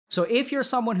So if you're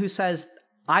someone who says,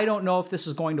 I don't know if this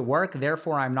is going to work,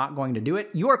 therefore I'm not going to do it,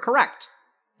 you are correct.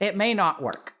 It may not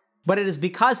work. But it is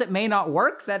because it may not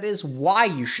work that is why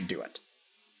you should do it.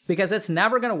 Because it's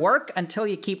never going to work until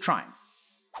you keep trying.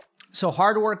 So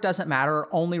hard work doesn't matter,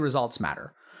 only results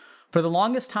matter. For the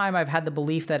longest time, I've had the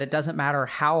belief that it doesn't matter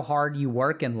how hard you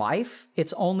work in life,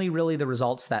 it's only really the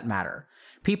results that matter.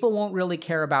 People won't really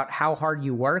care about how hard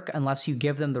you work unless you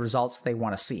give them the results they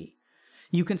want to see.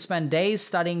 You can spend days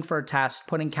studying for a test,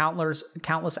 putting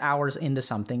countless hours into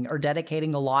something, or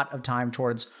dedicating a lot of time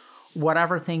towards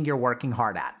whatever thing you're working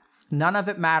hard at. None of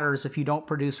it matters if you don't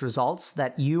produce results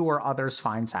that you or others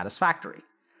find satisfactory.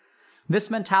 This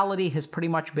mentality has pretty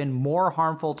much been more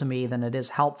harmful to me than it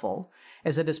is helpful,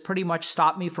 as it has pretty much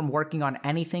stopped me from working on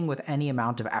anything with any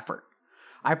amount of effort.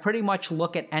 I pretty much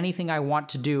look at anything I want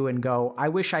to do and go, I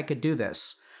wish I could do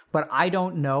this, but I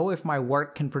don't know if my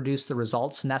work can produce the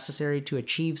results necessary to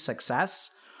achieve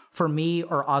success for me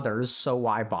or others, so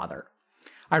why bother?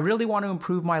 I really want to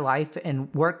improve my life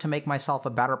and work to make myself a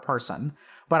better person,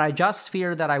 but I just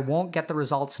fear that I won't get the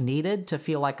results needed to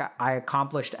feel like I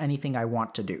accomplished anything I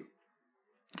want to do.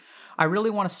 I really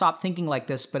want to stop thinking like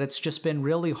this, but it's just been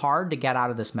really hard to get out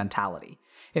of this mentality.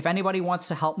 If anybody wants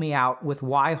to help me out with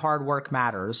why hard work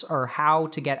matters or how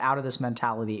to get out of this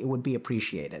mentality, it would be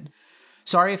appreciated.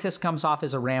 Sorry if this comes off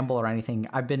as a ramble or anything.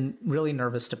 I've been really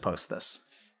nervous to post this.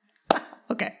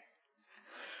 Okay.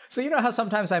 So you know how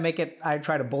sometimes I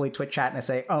try to bully Twitch chat and I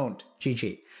say, owned,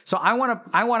 GG. So I want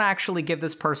to actually give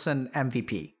this person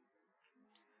MVP.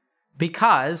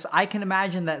 Because I can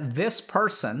imagine that this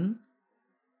person,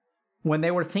 when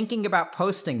they were thinking about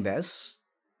posting this,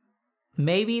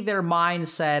 maybe their mind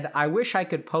said, I wish I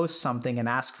could post something and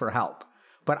ask for help,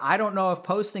 but I don't know if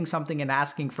posting something and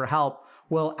asking for help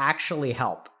will actually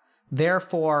help.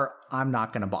 Therefore, I'm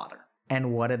not going to bother.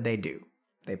 And what did they do?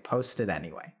 They posted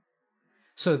anyway.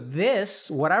 So this,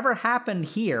 whatever happened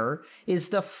here, is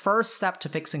the first step to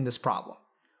fixing this problem.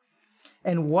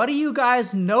 And what do you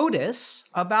guys notice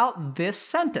about this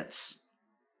sentence?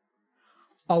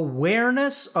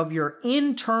 Awareness of your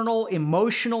internal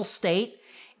emotional state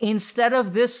instead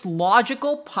of this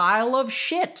logical pile of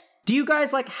shit. Do you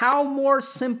guys how more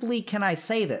simply can I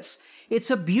say this?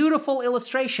 It's a beautiful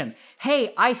illustration.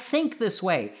 Hey, I think this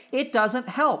way. It doesn't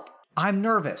help. I'm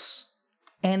nervous.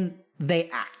 And they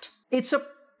act. It's a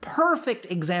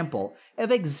perfect example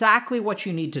of exactly what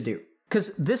you need to do.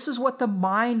 Because this is what the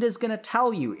mind is going to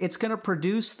tell you. It's going to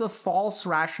produce the false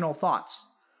rational thoughts.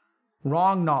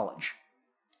 Wrong knowledge.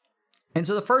 And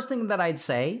so the first thing that I'd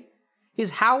say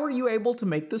is, how were you able to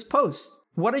make this post?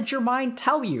 What did your mind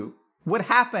tell you would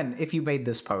happen if you made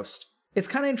this post? It's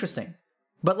kind of interesting.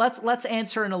 But let's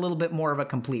answer in a little bit more of a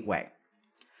complete way.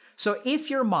 So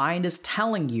if your mind is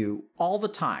telling you all the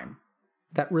time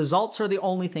that results are the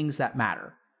only things that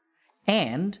matter,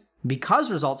 and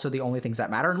because results are the only things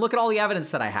that matter, and look at all the evidence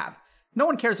that I have. No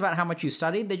one cares about how much you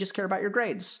studied, they just care about your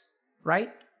grades,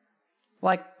 right?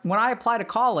 Like, when I apply to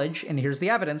college, and here's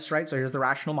the evidence, right? So here's the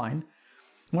rational mind.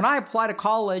 When I apply to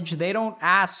college, they don't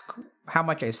ask how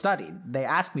much I studied. They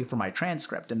ask me for my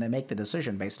transcript, and they make the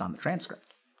decision based on the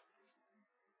transcript.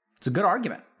 It's a good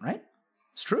argument, right?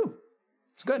 It's true.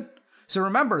 It's good. So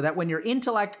remember that when your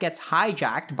intellect gets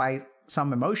hijacked by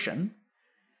some emotion,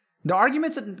 the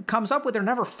arguments it comes up with are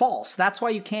never false. That's why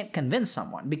you can't convince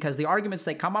someone, because the arguments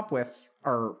they come up with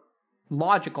are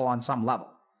logical on some level.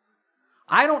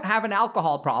 I don't have an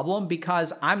alcohol problem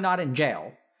because I'm not in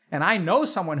jail. And I know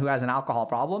someone who has an alcohol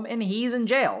problem and he's in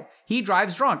jail. He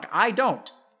drives drunk. I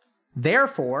don't.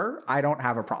 Therefore, I don't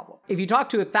have a problem. If you talk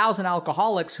to 1,000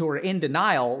 alcoholics who are in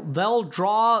denial, they'll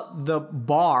draw the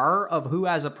bar of who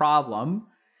has a problem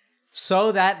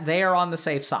so that they are on the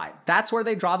safe side. That's where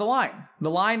they draw the line. The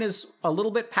line is a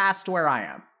little bit past where I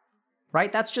am,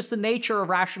 right? That's just the nature of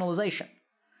rationalization.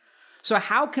 So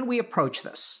how can we approach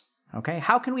this? Okay,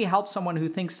 how can we help someone who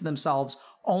thinks to themselves,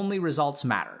 only results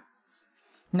matter?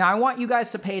 Now, I want you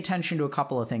guys to pay attention to a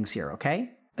couple of things here,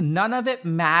 okay? None of it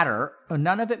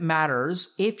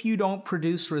matters if you don't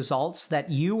produce results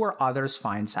that you or others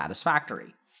find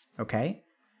satisfactory, okay?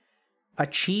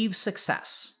 Achieve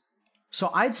success.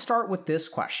 So I'd start with this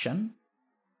question.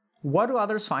 What do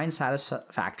others find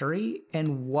satisfactory,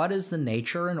 and what is the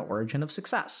nature and origin of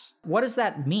success? What does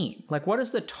that mean? Like, what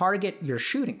is the target you're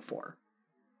shooting for?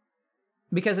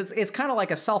 Because it's kind of like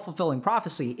a self-fulfilling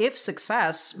prophecy. If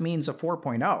success means a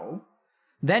 4.0,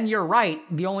 then you're right,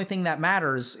 the only thing that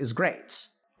matters is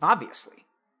grades, obviously,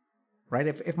 right?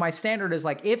 If my standard is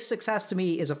like, if success to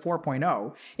me is a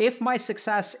 4.0, if my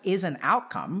success is an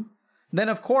outcome, then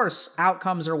of course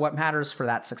outcomes are what matters for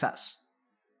that success.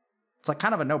 It's like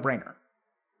kind of a no-brainer.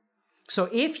 So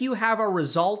if you have a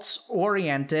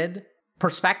results-oriented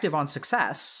perspective on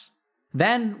success,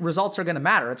 then results are going to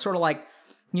matter. It's sort of like,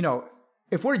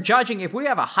 if we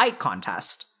have a height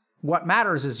contest, what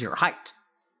matters is your height.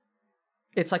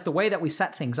 It's like the way that we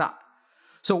set things up.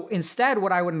 So instead,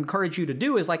 what I would encourage you to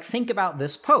do is think about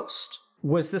this post.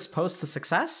 Was this post a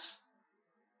success?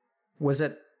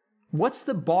 What's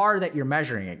the bar that you're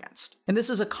measuring against? And this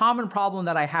is a common problem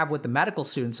that I have with the medical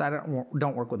students. I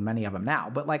don't work with many of them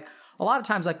now, but a lot of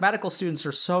times, medical students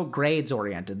are so grades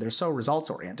oriented. They're so results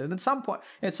oriented. At some point,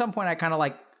 I kind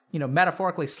of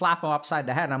metaphorically slap them upside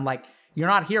the head. And I'm like, you're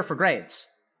not here for grades.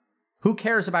 Who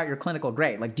cares about your clinical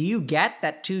grade? Do you get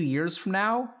that 2 years from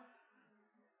now,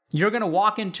 you're going to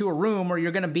walk into a room or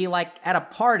you're going to be at a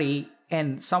party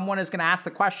and someone is going to ask the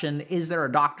question, is there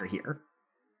a doctor here?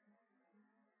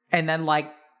 And then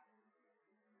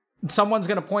someone's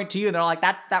going to point to you and they're like,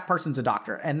 that person's a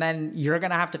doctor. And then you're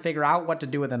going to have to figure out what to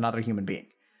do with another human being.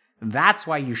 That's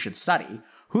why you should study.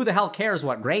 Who the hell cares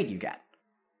what grade you get?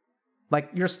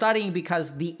 You're studying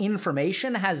because the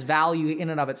information has value in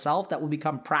and of itself that will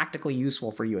become practically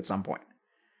useful for you at some point.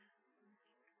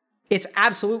 It's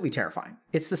absolutely terrifying.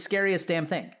 It's the scariest damn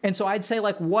thing. And so I'd say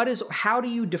how do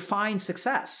you define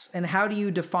success? And how do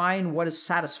you define what is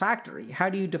satisfactory? How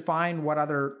do you define what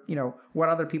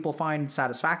other people find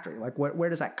satisfactory? Where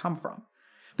does that come from?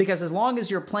 Because as long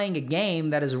as you're playing a game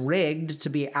that is rigged to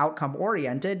be outcome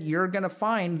oriented, you're going to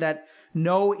find that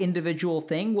no individual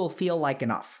thing will feel like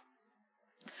enough.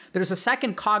 There's a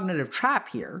second cognitive trap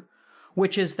here,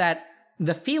 which is that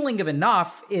the feeling of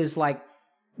enough is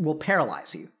will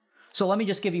paralyze you. So let me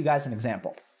just give you guys an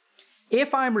example.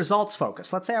 If I'm results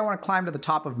focused, let's say I want to climb to the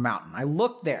top of a mountain. I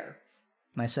look there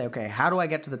and I say, okay, how do I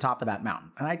get to the top of that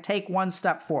mountain? And I take one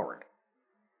step forward.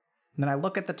 And then I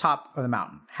look at the top of the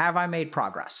mountain. Have I made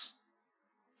progress?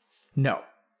 No.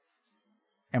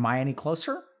 Am I any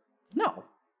closer? No.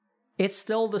 It's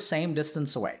still the same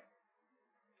distance away.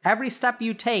 Every step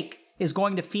you take is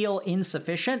going to feel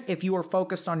insufficient if you are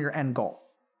focused on your end goal.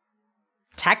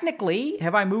 Technically,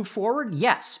 have I moved forward?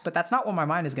 Yes, but that's not what my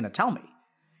mind is going to tell me.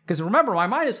 Because remember, my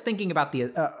mind is thinking about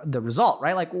the result,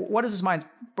 right? What does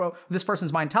this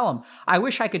person's mind tell him? I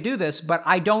wish I could do this, but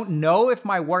I don't know if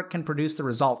my work can produce the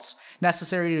results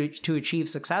necessary to achieve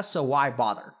success, so why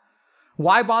bother?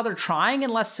 Why bother trying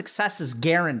unless success is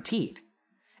guaranteed?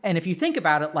 And if you think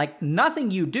about it,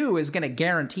 nothing you do is going to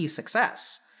guarantee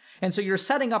success. And so you're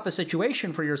setting up a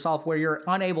situation for yourself where you're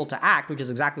unable to act, which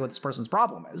is exactly what this person's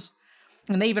problem is.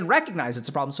 And they even recognize it's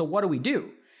a problem, so what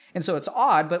do? And so it's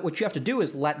odd, but what you have to do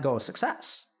is let go of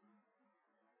success,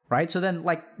 right? So then,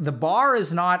 the bar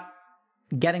is not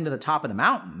getting to the top of the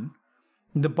mountain.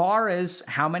 The bar is,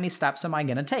 how many steps am I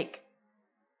going to take?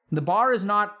 The bar is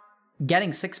not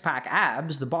getting six-pack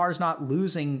abs. The bar is not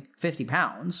losing 50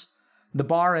 pounds. The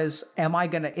bar is,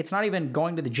 it's not even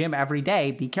going to the gym every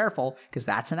day. Be careful, because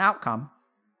that's an outcome.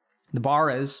 The bar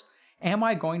is, am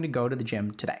I going to go to the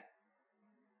gym today?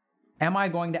 Am I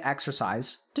going to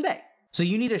exercise today? So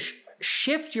you need to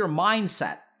shift your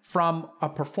mindset from a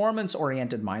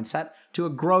performance-oriented mindset to a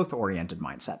growth-oriented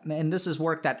mindset. And this is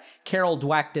work that Carol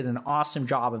Dweck did an awesome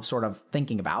job of sort of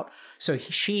thinking about. So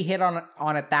she hit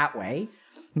on it that way.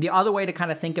 The other way to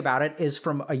kind of think about it is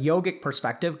from a yogic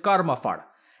perspective, karma phala.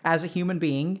 As a human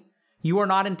being, you are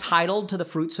not entitled to the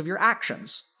fruits of your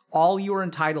actions. All you are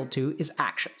entitled to is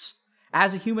actions.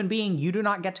 As a human being, you do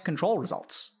not get to control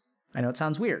results. I know it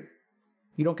sounds weird.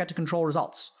 You don't get to control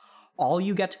results. All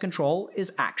you get to control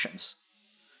is actions.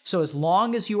 So as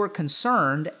long as you are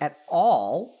concerned at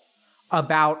all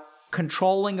about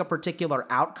controlling a particular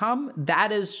outcome,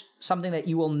 that is something that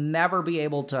you will never be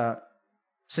able to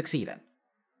succeed in.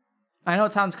 I know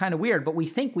it sounds kind of weird, but we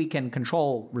think we can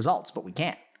control results, but we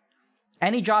can't.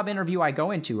 Any job interview I go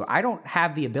into, I don't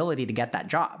have the ability to get that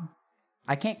job.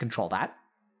 I can't control that.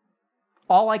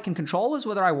 All I can control is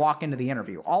whether I walk into the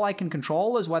interview. All I can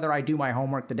control is whether I do my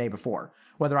homework the day before,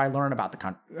 whether I learn about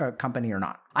the company or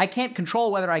not. I can't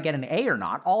control whether I get an A or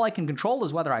not. All I can control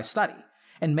is whether I study.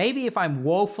 And maybe if I'm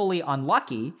woefully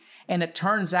unlucky, and it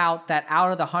turns out that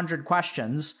out of the 100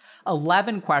 questions,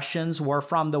 11 questions were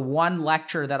from the one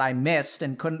lecture that I missed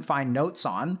and couldn't find notes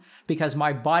on because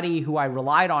my buddy who I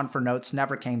relied on for notes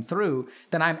never came through,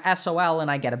 then I'm SOL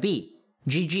and I get a B.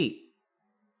 GG.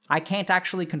 I can't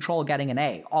actually control getting an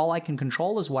A. All I can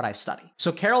control is what I study.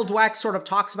 So Carol Dweck sort of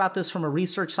talks about this from a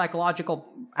research psychological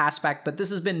aspect, but this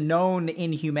has been known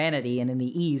in humanity and in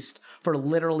the East for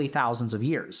literally thousands of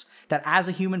years, that as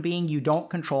a human being, you don't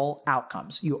control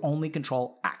outcomes. You only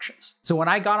control actions. So when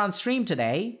I got on stream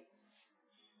today,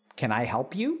 can I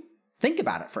help you? Think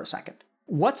about it for a second.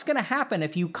 What's going to happen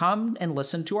if you come and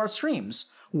listen to our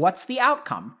streams? What's the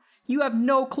outcome? You have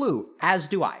no clue, as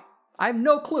do I. I have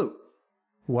no clue.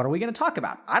 What are we going to talk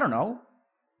about? I don't know.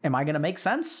 Am I going to make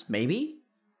sense? Maybe.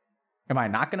 Am I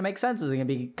not going to make sense? Is it going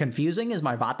to be confusing? Is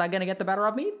my vata going to get the better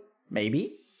of me?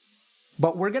 Maybe.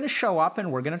 But we're going to show up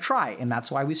and we're going to try. And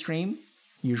that's why we stream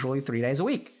usually 3 days a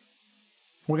week.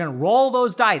 We're going to roll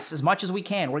those dice as much as we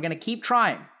can. We're going to keep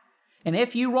trying. And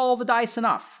if you roll the dice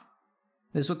enough,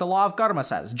 this is what the law of karma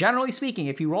says. Generally speaking,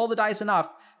 if you roll the dice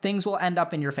enough, things will end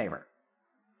up in your favor.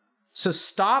 So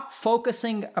stop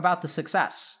focusing about the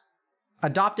success.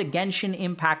 Adopt a Genshin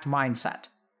Impact mindset.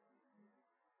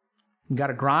 You got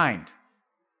to grind.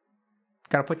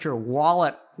 Got to put your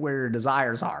wallet where your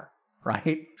desires are,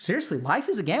 right? Seriously, life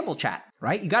is a gamble, chat,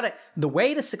 right? You got to, the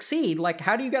way to succeed, like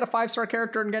how do you get a 5-star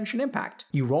character in Genshin Impact?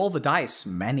 You roll the dice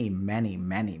many, many,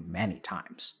 many, many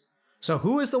times. So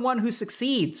who is the one who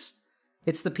succeeds?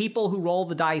 It's the people who roll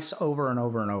the dice over and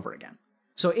over and over again.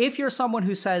 So if you're someone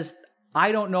who says,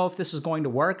 I don't know if this is going to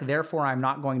work, therefore I'm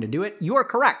not going to do it, you are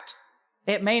correct.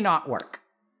 It may not work.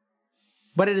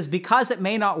 But it is because it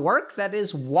may not work that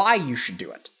is why you should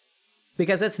do it.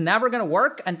 Because it's never going to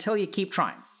work until you keep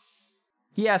trying.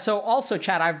 Yeah, so also,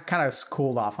 chat, I've kind of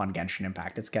cooled off on Genshin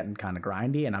Impact. It's getting kind of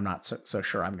grindy, and I'm not so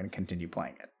sure I'm going to continue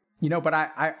playing it. You know, but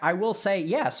I will say,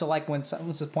 yeah, so like when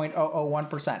someone says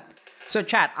 0.001%. So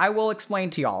chat, I will explain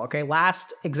to y'all, okay?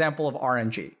 Last example of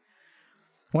RNG.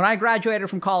 When I graduated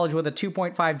from college with a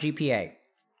 2.5 GPA,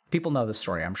 people know this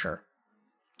story, I'm sure.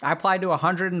 I applied to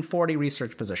 140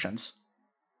 research positions,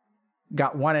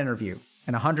 got 1 interview,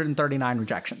 and 139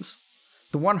 rejections.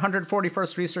 The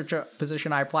 141st research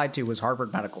position I applied to was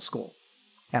Harvard Medical School,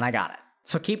 and I got it.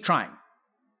 So keep trying.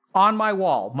 On my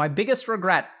wall, my biggest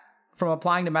regret from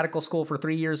applying to medical school for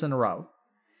 3 years in a row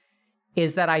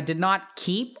is that I did not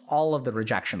keep all of the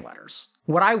rejection letters.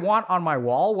 What I want on my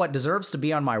wall, what deserves to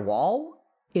be on my wall,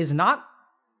 is not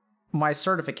my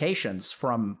certifications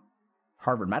from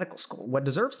Harvard Medical School. What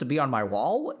deserves to be on my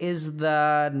wall is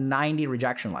the 90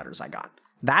 rejection letters I got.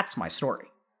 That's my story.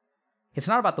 It's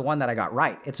not about the one that I got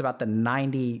right. It's about the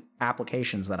 90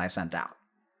 applications that I sent out.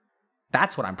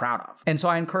 That's what I'm proud of. And so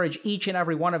I encourage each and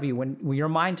every one of you, when your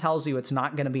mind tells you it's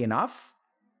not going to be enough,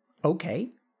 okay.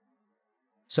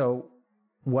 So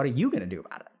what are you going to do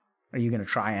about it? Are you going to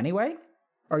try anyway?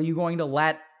 Or are you going to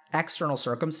let external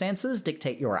circumstances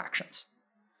dictate your actions?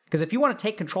 Because if you want to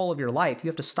take control of your life, you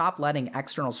have to stop letting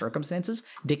external circumstances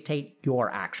dictate your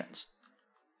actions.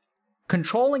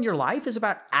 Controlling your life is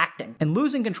about acting, and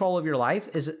losing control of your life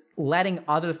is letting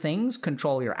other things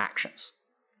control your actions.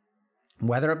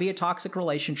 Whether it be a toxic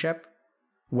relationship,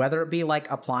 whether it be like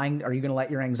applying, are you going to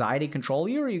let your anxiety control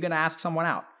you, or are you going to ask someone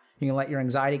out? You're going to let your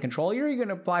anxiety control you, or are you going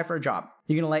to apply for a job?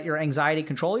 You're going to let your anxiety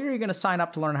control you, or are you going to sign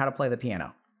up to learn how to play the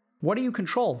piano? What do you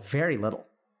control? Very little.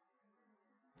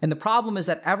 And the problem is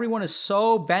that everyone is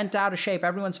so bent out of shape,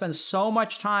 everyone spends so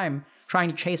much time trying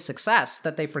to chase success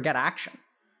that they forget action.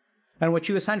 And what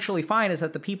you essentially find is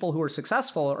that the people who are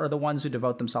successful are the ones who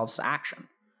devote themselves to action.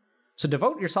 So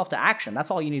devote yourself to action.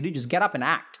 That's all you need to do. Just get up and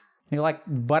act. And you're like,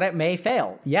 but it may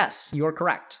fail. Yes, you're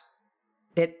correct.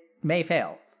 It may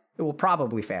fail. It will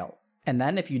probably fail. And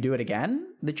then if you do it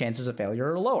again, the chances of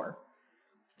failure are lower.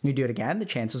 You do it again, the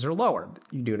chances are lower.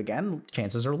 You do it again, the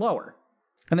chances are lower.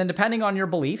 And then depending on your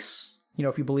beliefs, you know,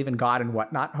 if you believe in God and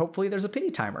whatnot, hopefully there's a pity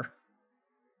timer.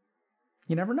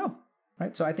 You never know.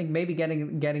 Right? So I think maybe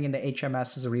getting into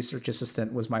HMS as a research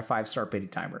assistant was my 5-star pity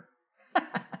timer.